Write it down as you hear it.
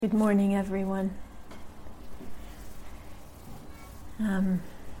Good morning, everyone.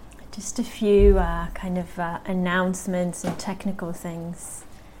 Just a few announcements and technical things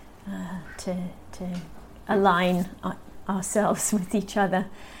to align ourselves with each other.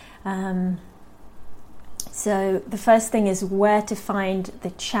 So the first thing is where to find the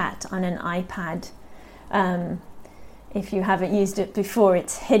chat on an iPad. If you haven't used it before,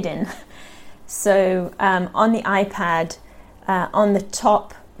 it's hidden. So on the iPad, on the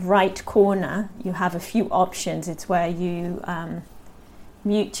top right corner, you have a few options. It's where you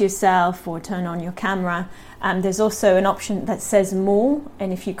mute yourself or turn on your camera. There's also an option that says more,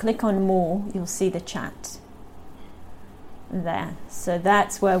 and if you click on more, you'll see the chat there. So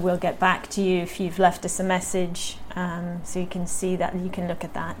that's where we'll get back to you if you've left us a message, so you can see that, you can look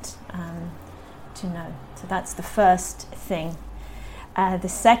at that to know. So that's the first thing. The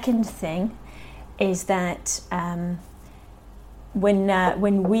second thing is that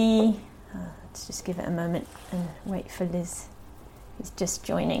when we let's just give it a moment and wait for Liz, who's just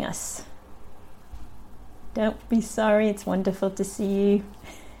joining us. Don't be sorry, it's wonderful to see you.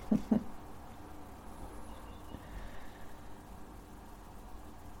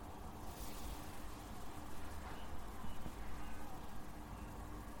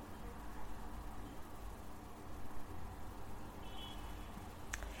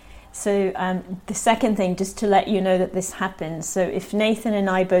 So the second thing, just to let you know that this happens, so if Nathan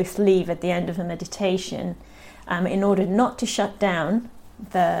and I both leave at the end of a meditation, in order not to shut down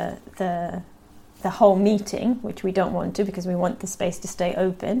the whole meeting, which we don't want to because we want the space to stay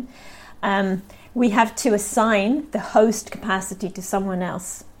open, we have to assign the host capacity to someone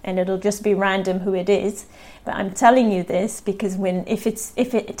else, and it'll just be random who it is. But I'm telling you this because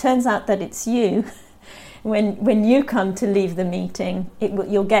if it turns out that it's you, when you come to leave the meeting,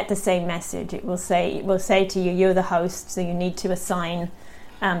 you'll get the same message. It will say to you, you're the host, so you need to assign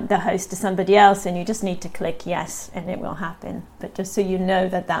the host to somebody else, and you just need to click yes, and it will happen. But just so you know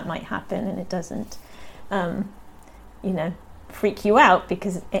that might happen, and it doesn't, freak you out,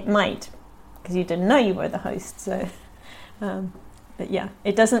 because it might, because you didn't know you were the host. So, but yeah,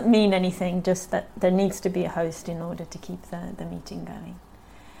 it doesn't mean anything. Just that there needs to be a host in order to keep the meeting going.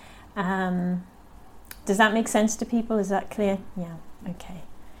 Does that make sense to people? Is that clear? Yeah, okay.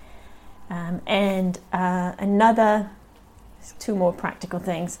 And two more practical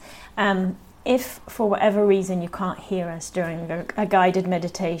things. If for whatever reason you can't hear us during a guided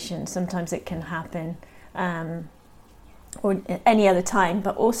meditation, sometimes it can happen, or any other time,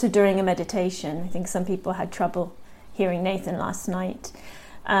 but also during a meditation. I think some people had trouble hearing Nathan last night.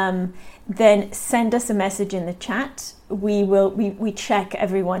 Then send us a message in the chat. We check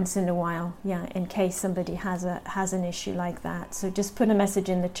every once in a while, in case somebody has an issue like that. So just put a message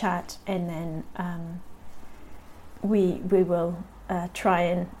in the chat, and then we will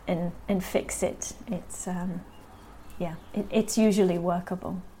try and fix it. It's it's usually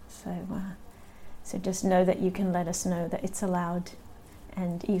workable. So just know that you can let us know that it's allowed,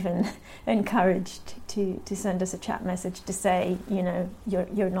 and even encouraged to send us a chat message to say,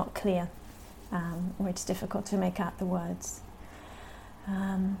 you're not clear, or it's difficult to make out the words.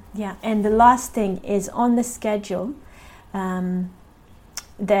 And the last thing is on the schedule.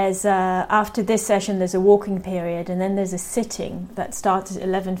 There's after this session there's a walking period, and then there's a sitting that starts at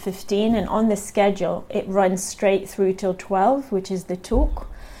 11:15, and on the schedule it runs straight through till 12, which is the talk.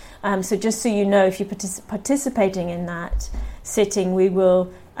 So just so you know, if you're participating in that sitting, we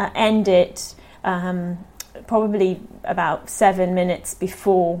will end it probably about 7 minutes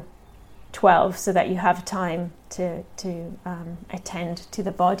before 12, so that you have time to attend to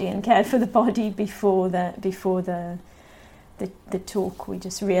the body and care for the body before the talk. We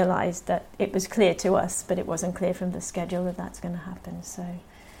just realized that it was clear to us, but it wasn't clear from the schedule that that's going to happen. So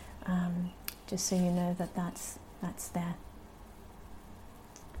just so you know that's there.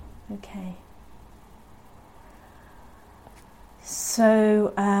 Okay.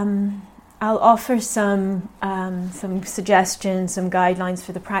 So I'll offer some suggestions, some guidelines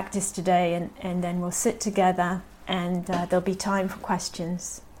for the practice today, and then we'll sit together, and there'll be time for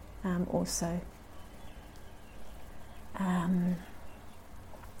questions also.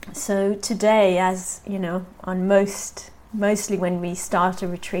 So today, as you know, on mostly when we start a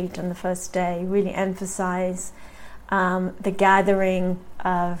retreat on the first day, really emphasize the gathering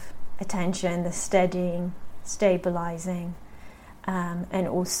of attention, the steadying, stabilizing, and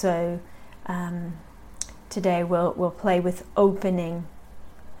also today we'll play with opening,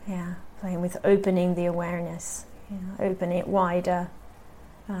 playing with opening the awareness, opening it wider,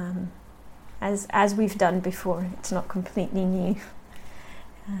 as we've done before. It's not completely new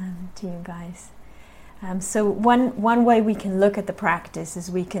to you guys. So one way we can look at the practice is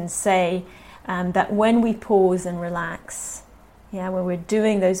we can say that when we pause and relax, when we're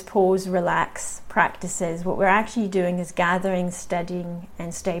doing those pause, relax practices, what we're actually doing is gathering, steadying,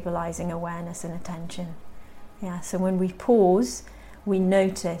 and stabilizing awareness and attention. So when we pause, we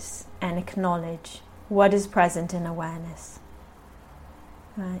notice and acknowledge what is present in awareness.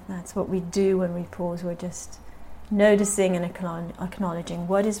 Right? That's what we do when we pause. We're just noticing and acknowledging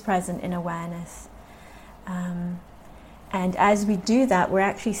what is present in awareness. And as we do that, we're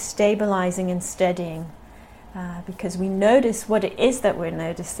actually stabilizing and steadying, because we notice what it is that we're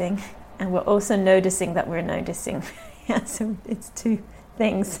noticing, and we're also noticing that we're noticing. So it's two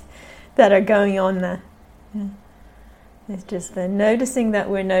things that are going on there. It's just the noticing that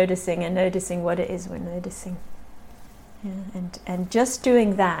we're noticing and noticing what it is we're noticing. And just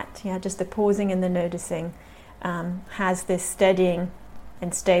doing that, just the pausing and the noticing, has this steadying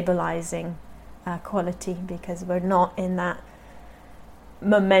and stabilizing quality, because we're not in that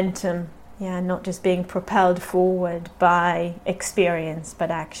momentum, not just being propelled forward by experience, but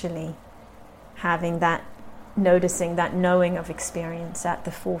actually having that noticing, that knowing of experience at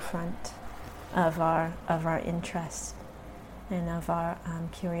the forefront of our interest and of our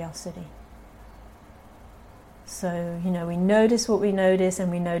curiosity. So, we notice what we notice,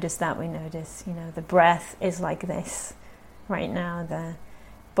 and we notice that we notice. The breath is like this right now, the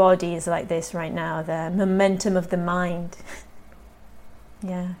body is like this right now, the momentum of the mind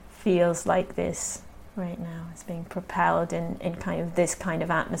feels like this right now. It's being propelled in kind of this kind of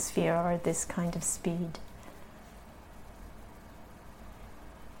atmosphere or this kind of speed.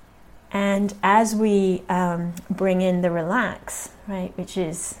 And as we bring in the relax, right, which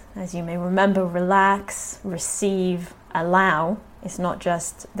is, as you may remember, relax, receive, allow. It's not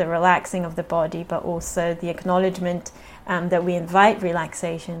just the relaxing of the body, but also the acknowledgement that we invite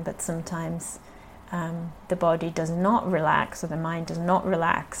relaxation, but sometimes the body does not relax, or the mind does not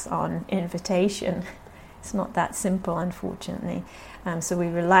relax on invitation. It's not that simple, unfortunately. So we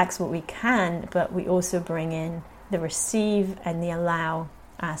relax what we can, but we also bring in the receive and the allow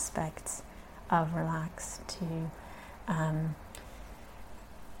aspects of relax to kind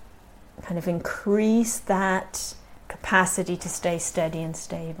of increase that capacity to stay steady and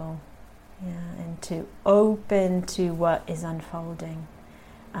stable, and to open to what is unfolding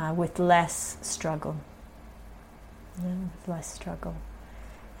with less struggle. With less struggle.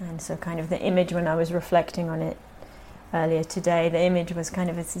 And so kind of the image, when I was reflecting on it earlier today, the image was kind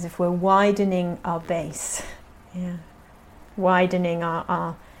of as if we're widening our base. Widening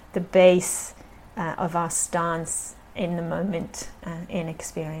the base of our stance in the moment, in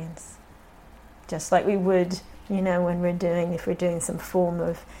experience. Just like we would, when if we're doing some form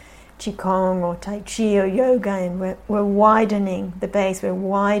of Qigong or Tai Chi or yoga, and we're widening the base, we're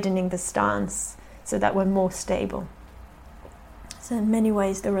widening the stance so that we're more stable. So in many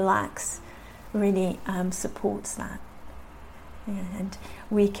ways the relax really supports that. And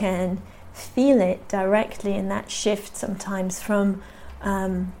we can feel it directly in that shift sometimes from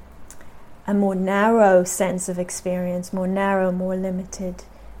a more narrow sense of experience, more narrow, more limited,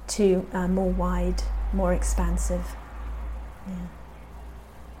 to more wide, more expansive.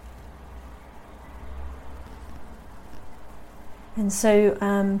 And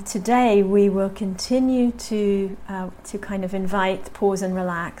so today we will continue to kind of invite pause and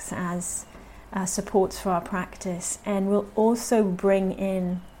relax as supports for our practice, and we'll also bring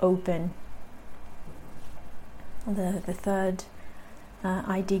in open, the third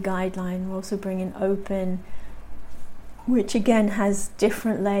ID guideline. We'll also bring in open, which again has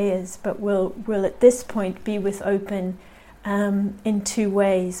different layers, but will at this point be with open in two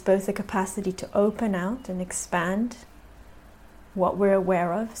ways, both the capacity to open out and expand what we're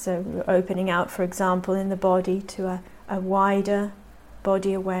aware of. So we're opening out, for example, in the body to a wider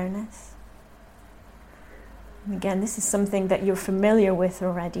body awareness. And again, this is something that you're familiar with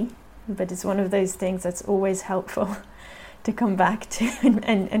already, but it's one of those things that's always helpful to come back to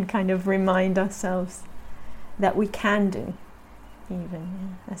and kind of remind ourselves that we can do,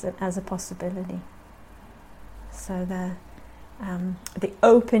 even as a possibility. So the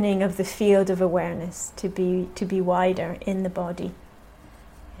opening of the field of awareness to be wider in the body,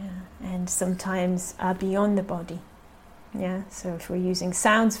 and sometimes beyond the body. So if we're using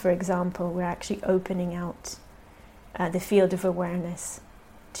sounds, for example, we're actually opening out the field of awareness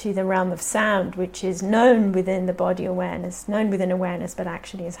to the realm of sound, which is known within the body awareness, known within awareness, but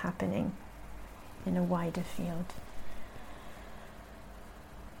actually is happening in a wider field.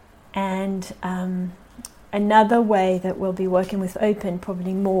 And another way that we'll be working with open,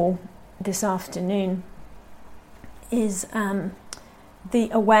 probably more this afternoon, is the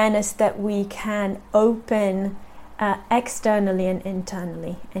awareness that we can open externally and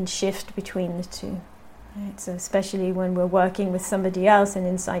internally and shift between the two. Right? So especially when we're working with somebody else and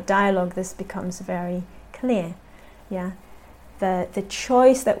inside dialogue, this becomes very clear. Yeah, the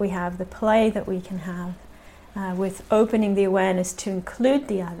choice that we have, the play that we can have with opening the awareness to include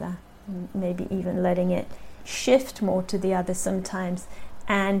the other, maybe even letting it shift more to the other sometimes,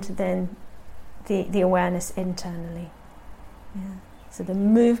 and then the awareness internally. Yeah. So the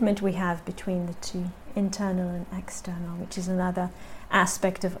movement we have between the two, internal and external, which is another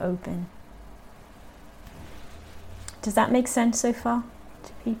aspect of open. Does that make sense so far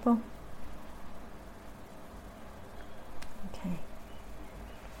to people? Okay.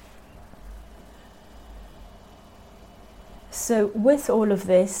 So with all of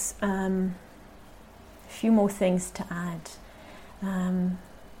this, a few more things to add.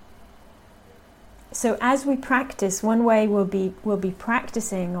 So as we practice, one way we'll be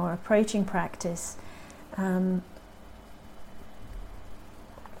practicing or approaching practice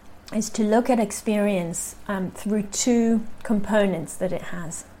is to look at experience through two components that it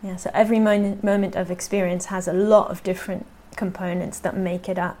has. Yeah, so every moment of experience has a lot of different components that make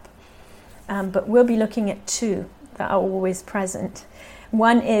it up. But we'll be looking at two that are always present.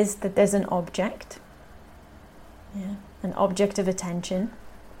 One is that there's an object, an object of attention.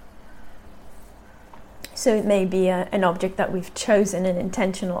 So it may be an object that we've chosen, an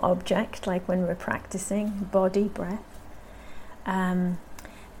intentional object, like when we're practicing body, breath.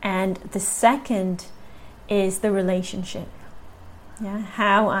 And the second is the relationship. Yeah,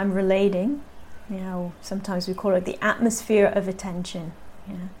 how I'm relating. Sometimes we call it the atmosphere of attention.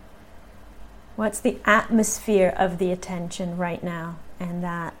 Yeah. What's the atmosphere of the attention right now? And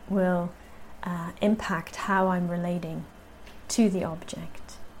that will impact how I'm relating to the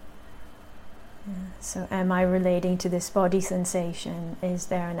object. Yeah. So am I relating to this body sensation? Is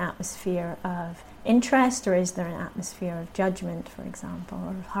there an atmosphere of interest, or is there an atmosphere of judgment, for example, or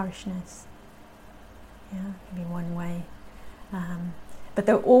of harshness? Yeah, maybe one way. But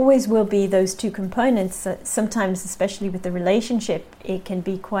there always will be those two components. Sometimes, especially with the relationship, it can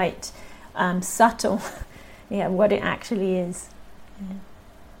be quite subtle. What it actually is. Yeah.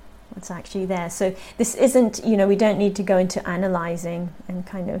 What's actually there. So this isn't, we don't need to go into analysing and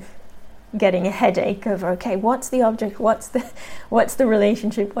kind of getting a headache over, okay, what's the object, what's the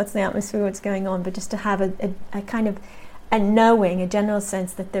relationship, what's the atmosphere, what's going on, but just to have a kind of a knowing, a general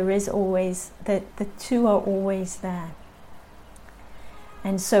sense that there is always, that the two are always there.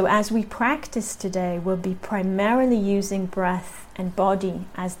 And so as we practice today, we'll be primarily using breath and body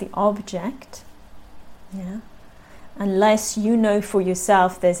as the object, unless you know for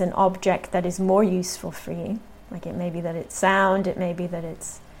yourself there's an object that is more useful for you, like it may be that it's sound, it may be that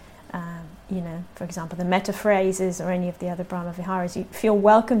it's for example, the metta phrases or any of the other Brahma Viharas. You feel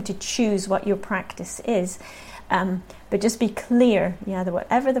welcome to choose what your practice is, but just be clear, that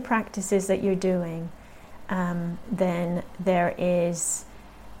whatever the practice is that you're doing, then there is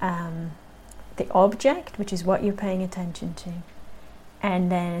the object, which is what you're paying attention to,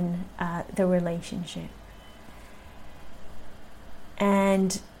 and then the relationship.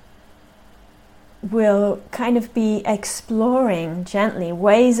 And we'll kind of be exploring gently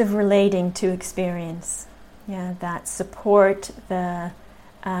ways of relating to experience, that support the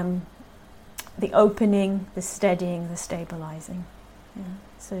opening, the steadying, the stabilizing.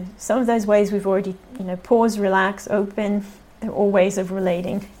 So some of those ways we've already, pause, relax, open. They're all ways of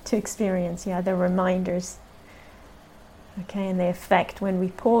relating to experience. They're reminders. Okay, and they affect when we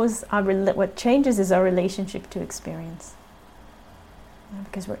pause. What changes is our relationship to experience.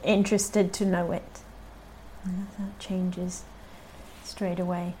 Because we're interested to know it. That changes straight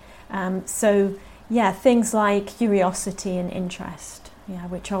away. Things like curiosity and interest,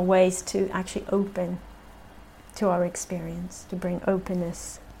 which are ways to actually open to our experience, to bring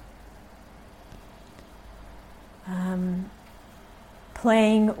openness.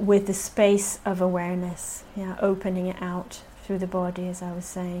 Playing with the space of awareness, opening it out through the body, as I was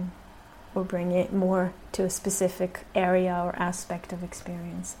saying. Or bring it more to a specific area or aspect of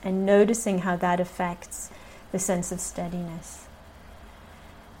experience, and noticing how that affects the sense of steadiness.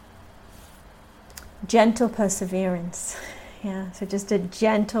 Gentle perseverance, so just a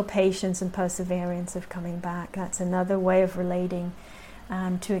gentle patience and perseverance of coming back. That's another way of relating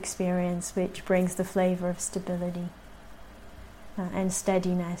to experience, which brings the flavor of stability and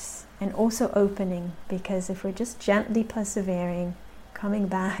steadiness, and also opening, because if we're just gently persevering, coming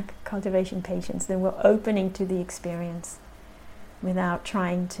back, cultivation, patience, then we're opening to the experience without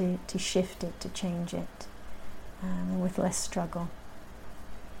trying to shift it, to change it, and with less struggle.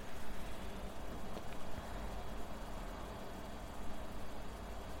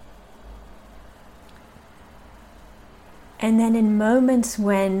 And then in moments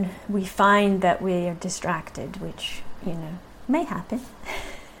when we find that we are distracted, which, may happen,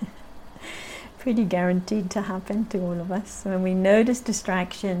 pretty guaranteed to happen to all of us. So when we notice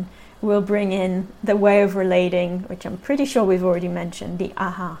distraction, we'll bring in the way of relating, which I'm pretty sure we've already mentioned, the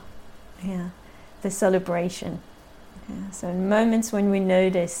aha, the celebration. So in moments when we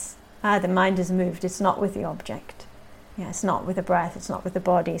notice, the mind has moved, it's not with the object. It's not with the breath, it's not with the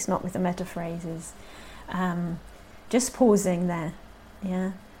body, it's not with the metaphrases. Just pausing there,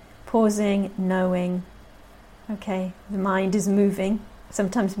 pausing, knowing, okay, the mind is moving.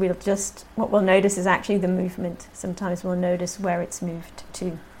 Sometimes what we'll notice is actually the movement. Sometimes we'll notice where it's moved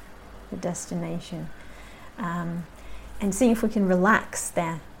to, the destination. And see if we can relax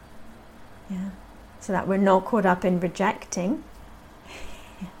there. So that we're not caught up in rejecting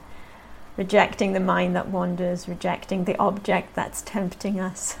the mind that wanders, rejecting the object that's tempting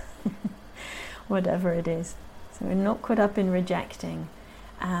us, whatever it is. So we're not caught up in rejecting.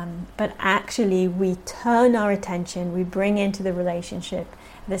 But actually we turn our attention, we bring into the relationship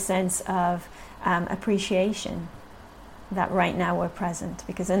the sense of appreciation that right now we're present,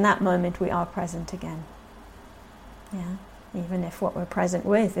 because in that moment we are present again. Even if what we're present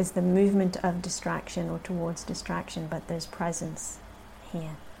with is the movement of distraction or towards distraction, but there's presence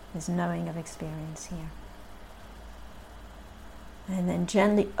here, there's knowing of experience here. And then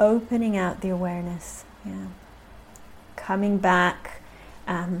gently opening out the awareness, coming back.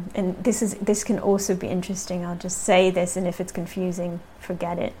 And this can also be interesting. I'll just say this, and if it's confusing,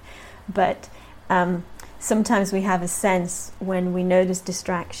 forget it. But sometimes we have a sense when we notice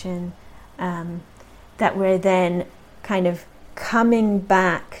distraction that we're then kind of coming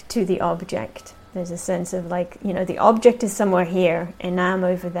back to the object. There's a sense of the object is somewhere here, and now I'm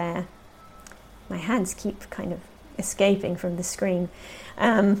over there. My hands keep kind of escaping from the screen.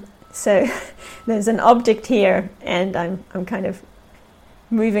 So there's an object here, and I'm kind of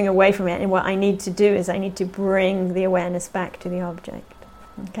moving away from it, and what I need to do is I need to bring the awareness back to the object.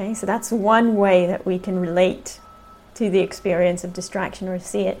 Okay, so that's one way that we can relate to the experience of distraction or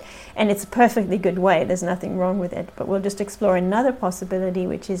see it, and it's a perfectly good way, there's nothing wrong with it, but we'll just explore another possibility,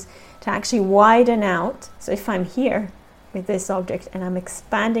 which is to actually widen out. So if I'm here with this object and I'm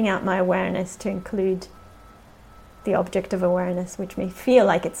expanding out my awareness to include the object of awareness, which may feel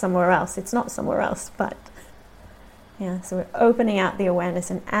like it's somewhere else, it's not somewhere else, but so we're opening out the awareness,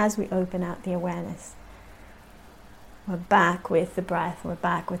 and as we open out the awareness, we're back with the breath, we're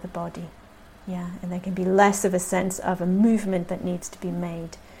back with the body. And there can be less of a sense of a movement that needs to be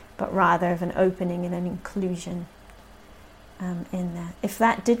made, but rather of an opening and an inclusion in there. If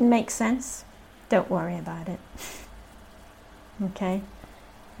that didn't make sense, don't worry about it. Okay?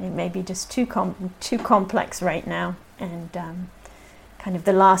 It may be just too complex right now, and kind of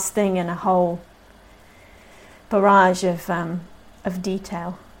the last thing in a whole barrage of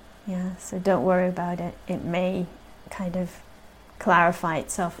detail. So don't worry about it. It may kind of clarify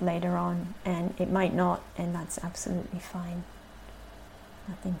itself later on, and it might not, and that's absolutely fine.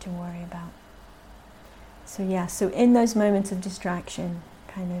 Nothing to worry about. So in those moments of distraction,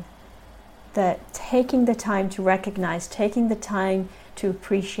 kind of taking the time to recognize, taking the time to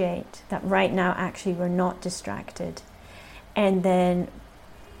appreciate that right now actually we're not distracted, and then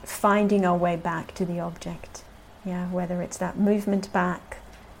finding our way back to the object. Whether it's that movement back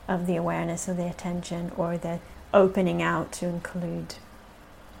of the awareness or the attention, or the opening out to include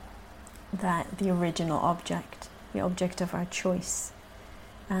the original object, the object of our choice,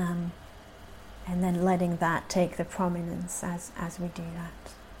 and then letting that take the prominence as we do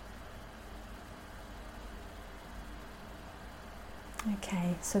that.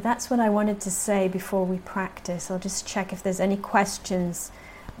 Okay, so that's what I wanted to say before we practice. I'll just check if there's any questions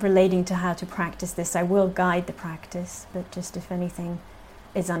relating to how to practice this. I will guide the practice, but just if anything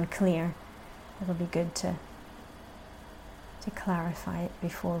is unclear, it'll be good to clarify it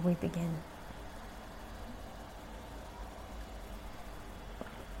before we begin.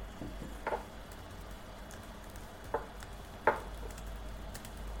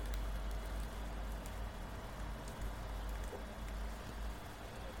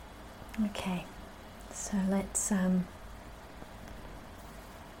 Okay, so let's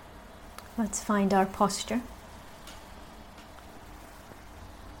find our posture.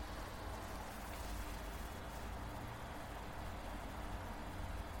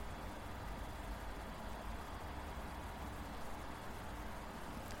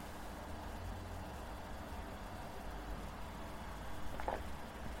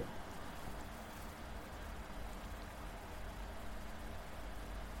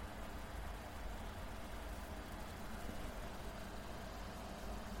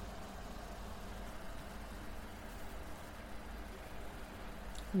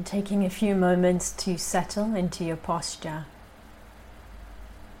 And taking a few moments to settle into your posture.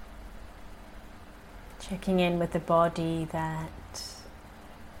 Checking in with the body that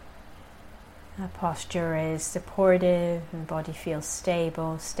our posture is supportive and body feels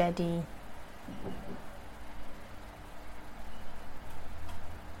stable, steady.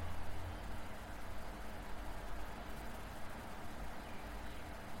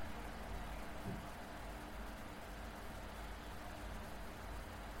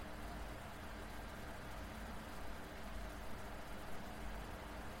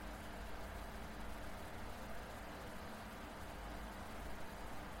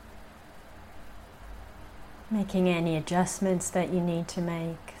 Making any adjustments that you need to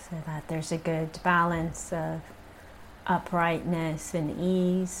make so that there's a good balance of uprightness and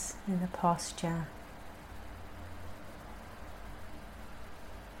ease in the posture.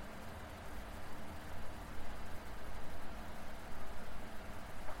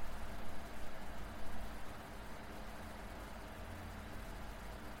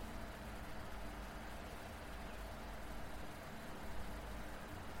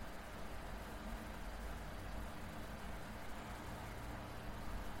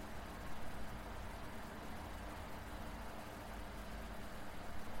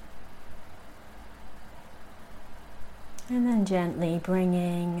 And then gently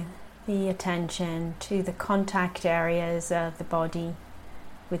bringing the attention to the contact areas of the body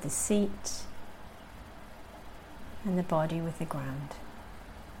with the seat and the body with the ground.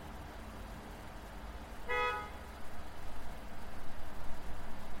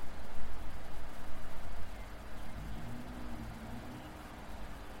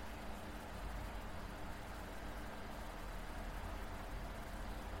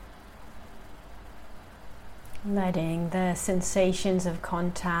 Letting the sensations of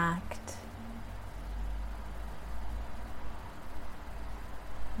contact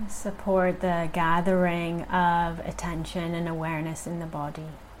support the gathering of attention and awareness in the body.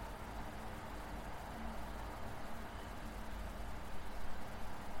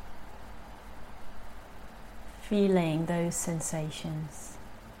 Feeling those sensations.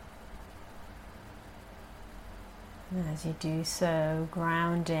 And as you do so,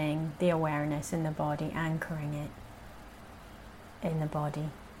 grounding the awareness in the body, anchoring it in the body,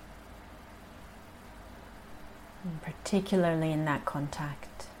 and particularly in that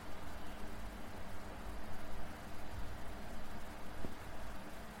contact.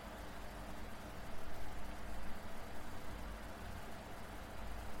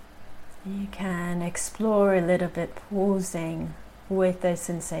 You can explore a little bit, pausing with those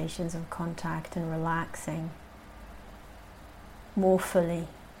sensations of contact and relaxing more fully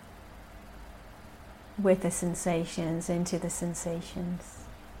with the sensations, into the sensations.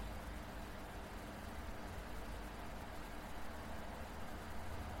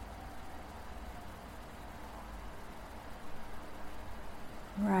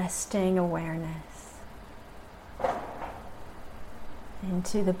 Resting awareness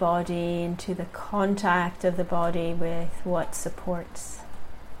into the body, into the contact of the body with what supports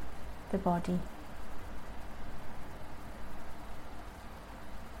the body.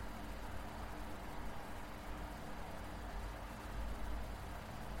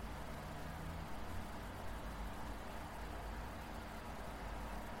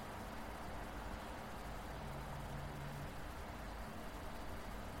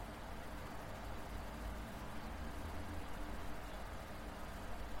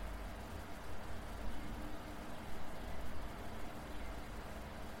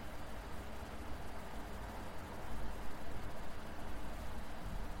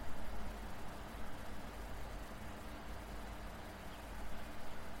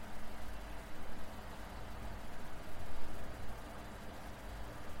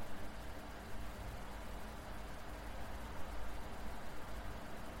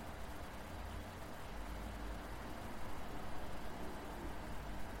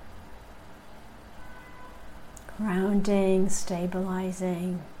 Grounding,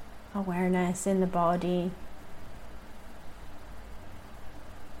 stabilizing awareness in the body.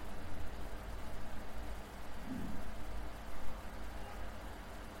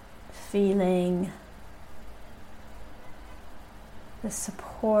 Feeling the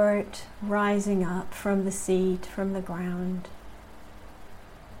support rising up from the seat, from the ground,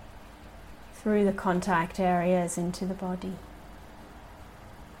 through the contact areas into the body.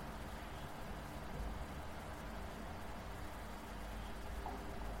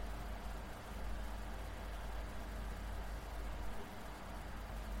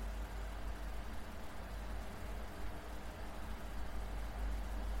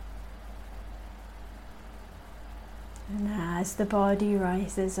 And as the body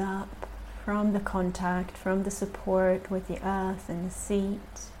rises up from the contact, from the support with the earth and the seat,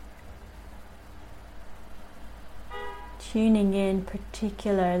 tuning in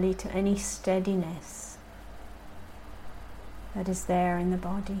particularly to any steadiness that is there in the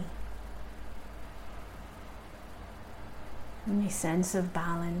body, any sense of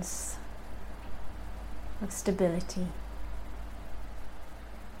balance, of stability.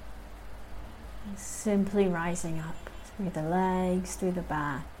 Simply rising up through the legs, through the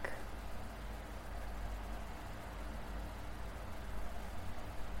back.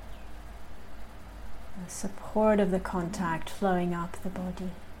 The support of the contact flowing up the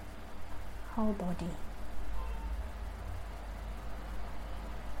body, whole body.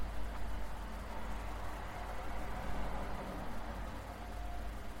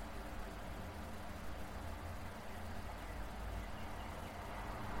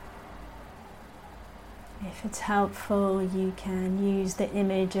 If it's helpful, you can use the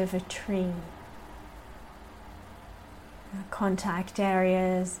image of a tree. Contact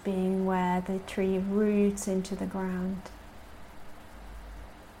areas being where the tree roots into the ground.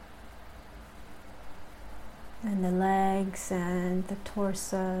 And the legs and the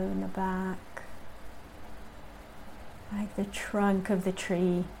torso and the back. Like the trunk of the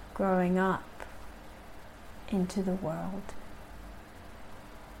tree growing up into the world.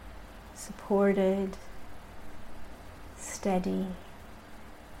 Supported, steady,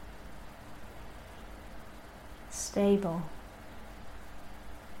 stable,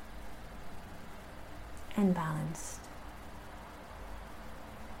 and balanced.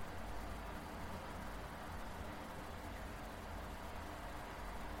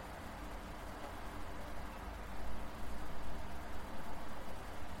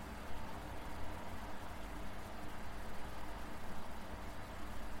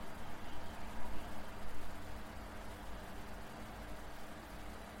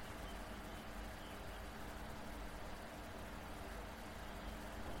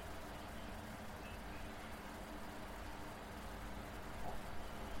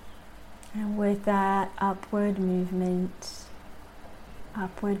 And with that upward movement,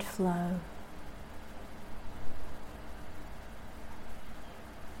 upward flow,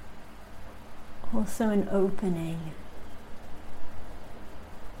 also an opening,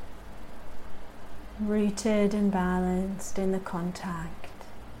 rooted and balanced in the contact,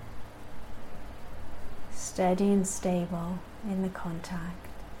 steady and stable in the contact.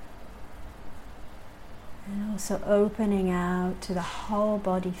 And also opening out to the whole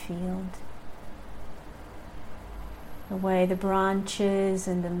body field, the way the branches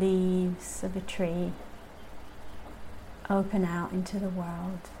and the leaves of a tree open out into the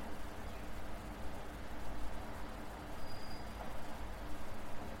world.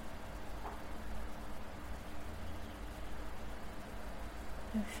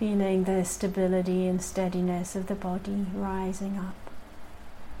 Feeling the stability and steadiness of the body rising up.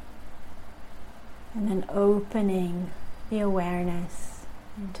 And then opening the awareness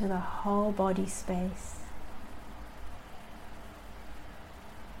into the whole body space,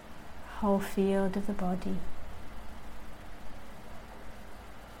 whole field of the body.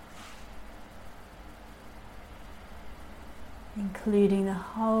 Including the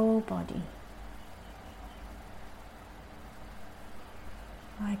whole body.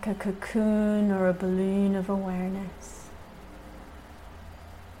 Like a cocoon or a balloon of awareness.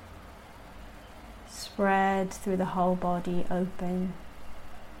 Spread through the whole body, open.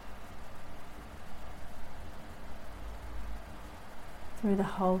 Through the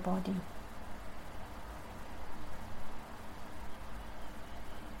whole body.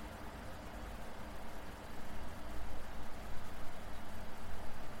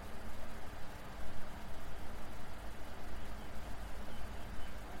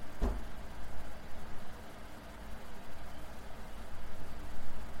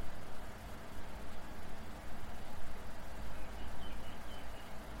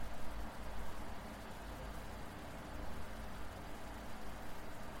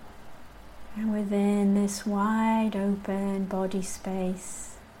 And within this wide open body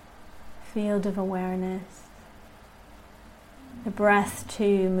space, field of awareness, the breath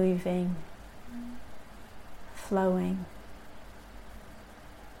too moving, flowing,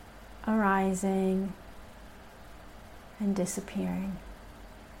 arising and disappearing.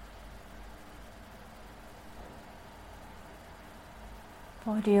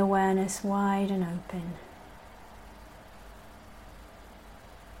 Body awareness wide and open.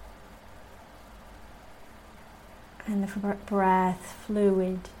 And the breath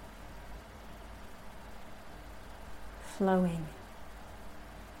fluid, flowing.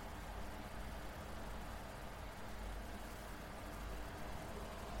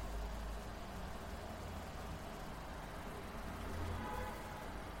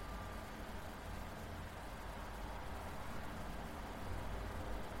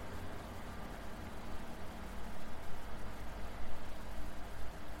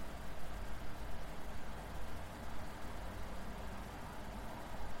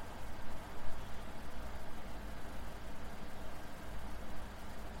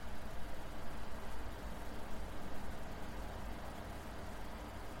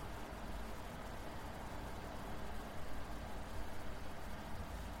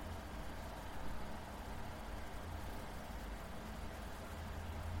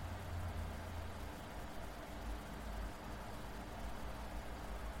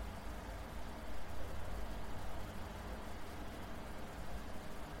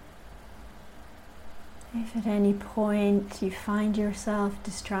 If at any point you find yourself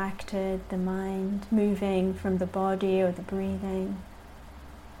distracted, the mind moving from the body or the breathing,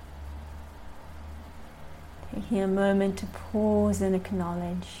 taking a moment to pause and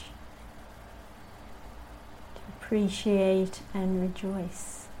acknowledge, to appreciate and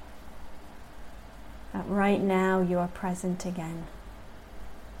rejoice that right now you are present again.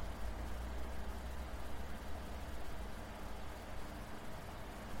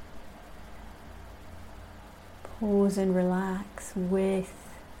 Pause and relax with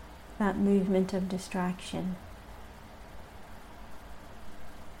that movement of distraction.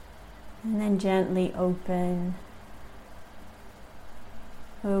 And then gently open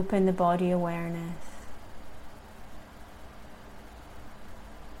the body awareness.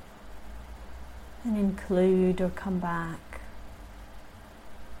 And include or come back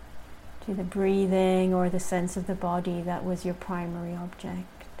to the breathing or the sense of the body that was your primary object.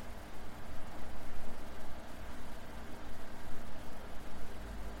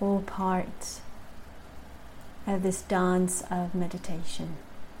 All parts of this dance of meditation.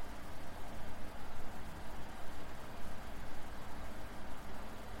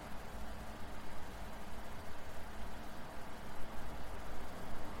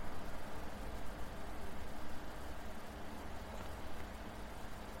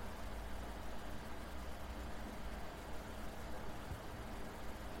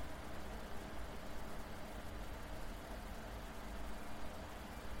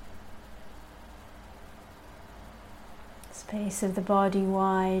 Space of the body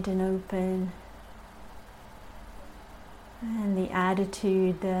wide and open, and the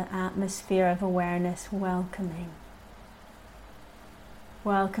attitude, the atmosphere of awareness welcoming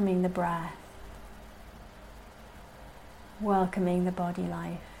the breath, welcoming the body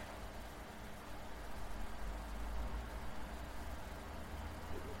life.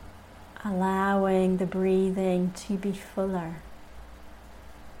 Allowing the breathing to be fuller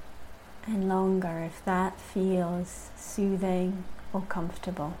and longer if that feels soothing or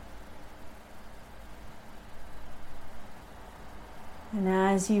comfortable. And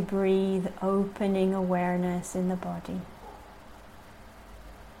as you breathe, opening awareness in the body.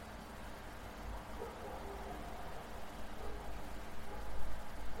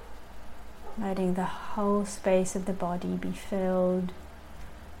 Letting the whole space of the body be filled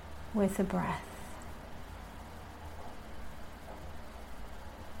with the breath.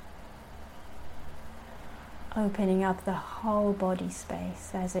 Opening up the whole body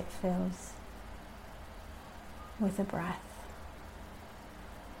space as it fills with the breath.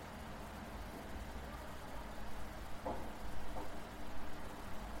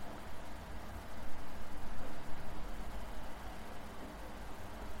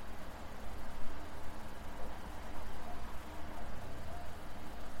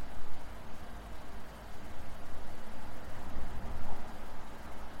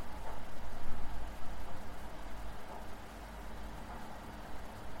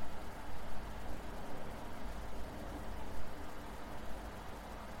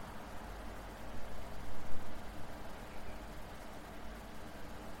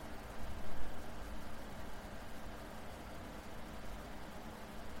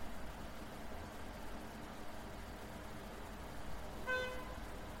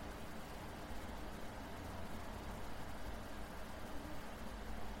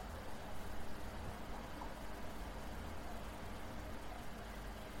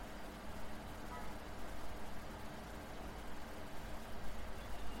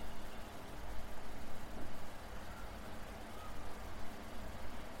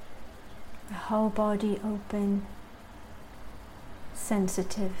 The whole body open,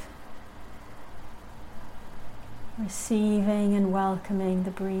 sensitive, receiving and welcoming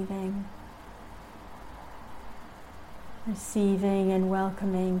the breathing, receiving and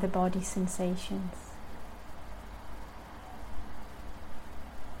welcoming the body sensations.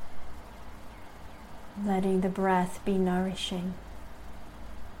 Letting the breath be nourishing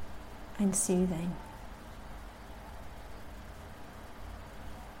and soothing.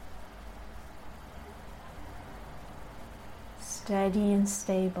 Steady and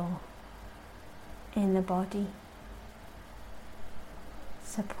stable in the body,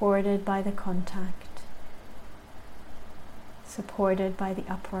 supported by the contact, supported by the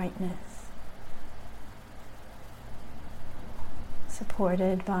uprightness,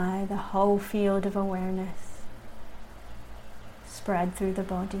 supported by the whole field of awareness spread through the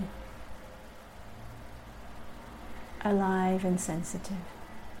body, alive and sensitive.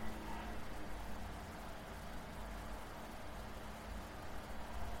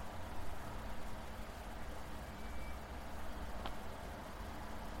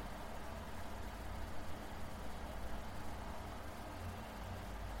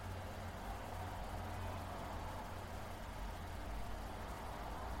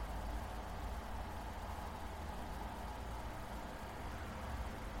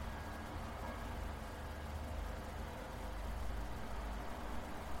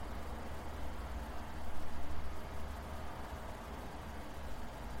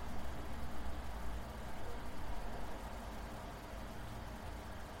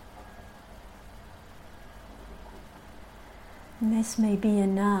 And this may be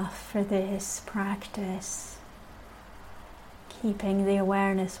enough for this practice, keeping the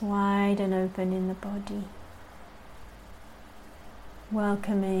awareness wide and open in the body,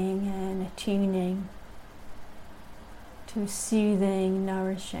 welcoming and attuning to a soothing,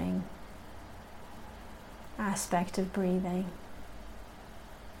 nourishing aspect of breathing.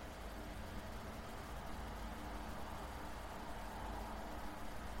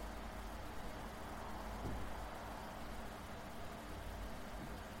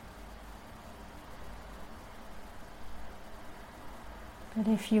 But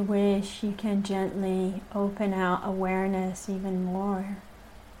if you wish, you can gently open out awareness even more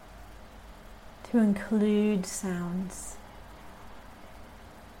to include sounds.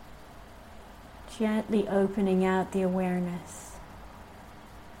 Gently opening out the awareness,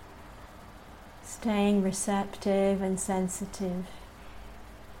 staying receptive and sensitive,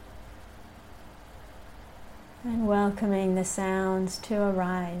 and welcoming the sounds to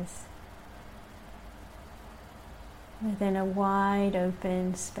arise within a wide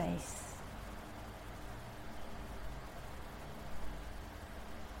open space.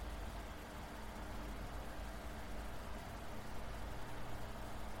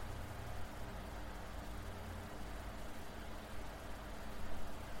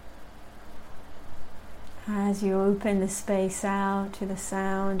 As you open the space out to the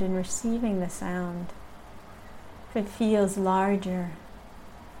sound and receiving the sound, if it feels larger,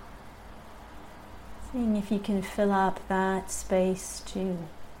 seeing if you can fill up that space too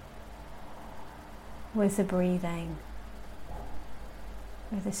with the breathing,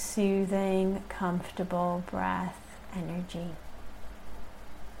 with a soothing, comfortable breath energy.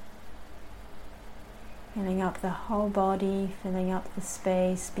 Filling up the whole body, filling up the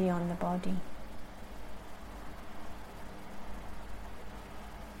space beyond the body.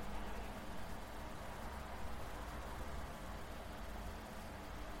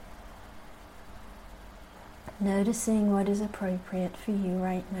 Noticing what is appropriate for you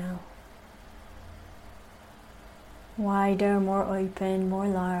right now. Wider, more open, more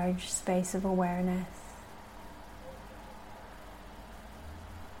large space of awareness.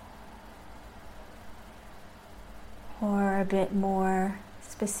 Or a bit more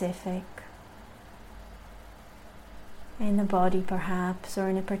specific in the body perhaps, or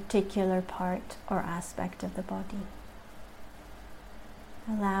in a particular part or aspect of the body.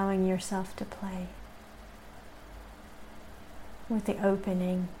 Allowing yourself to play with the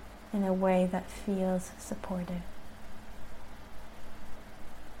opening in a way that feels supportive.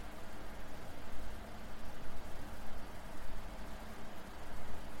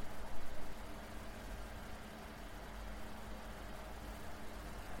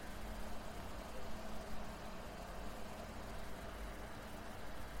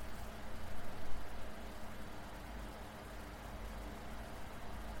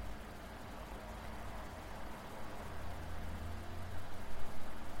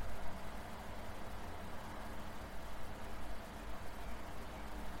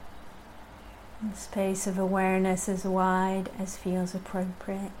 The space of awareness as wide as feels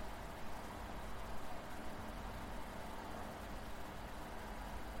appropriate.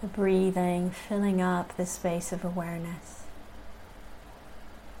 The breathing filling up the space of awareness.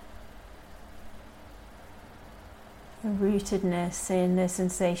 The rootedness in the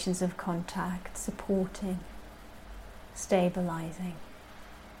sensations of contact, supporting, stabilizing,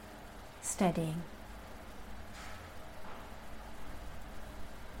 steadying.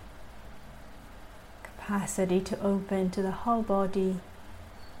 Capacity to open to the whole body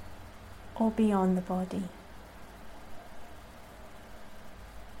or beyond the body.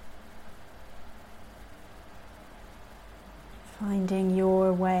 Finding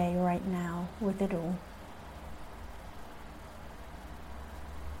your way right now with it all.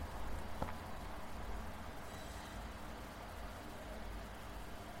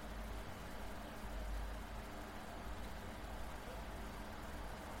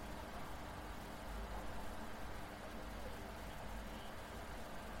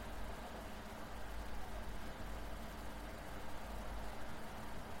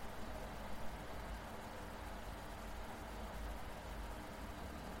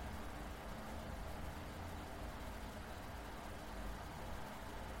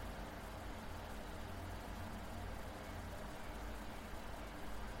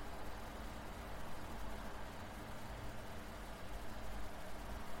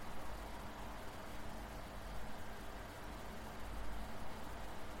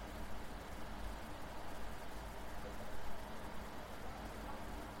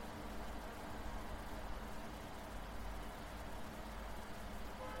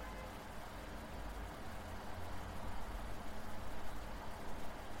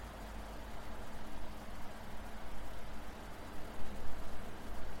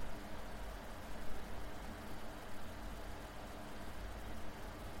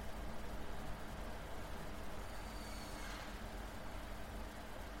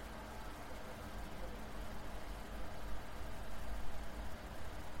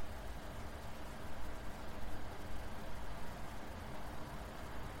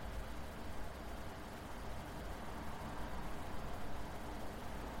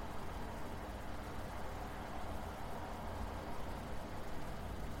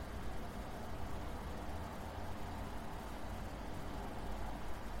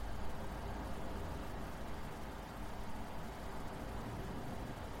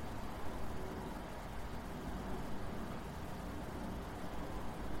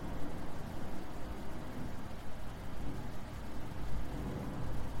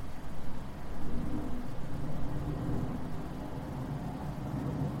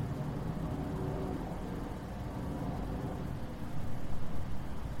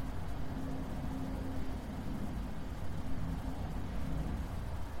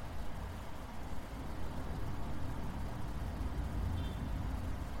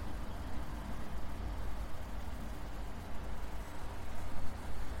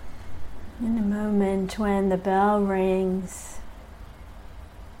 In a moment when the bell rings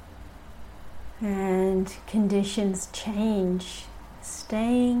and conditions change,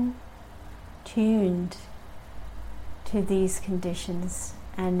 staying tuned to these conditions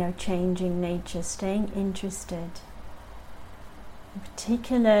and their changing nature, staying interested,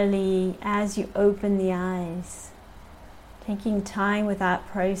 particularly as you open the eyes, taking time with that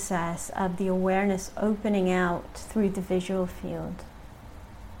process of the awareness opening out through the visual field.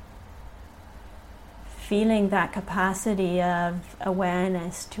 Feeling that capacity of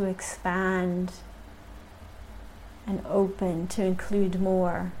awareness to expand and open, to include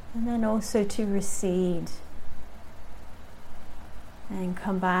more, and then also to recede and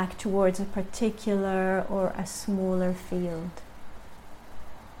come back towards a particular or a smaller field.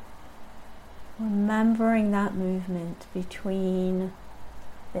 Remembering that movement between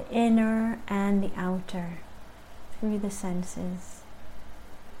the inner and the outer through the senses,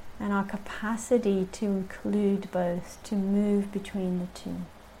 and our capacity to include both, to move between the two.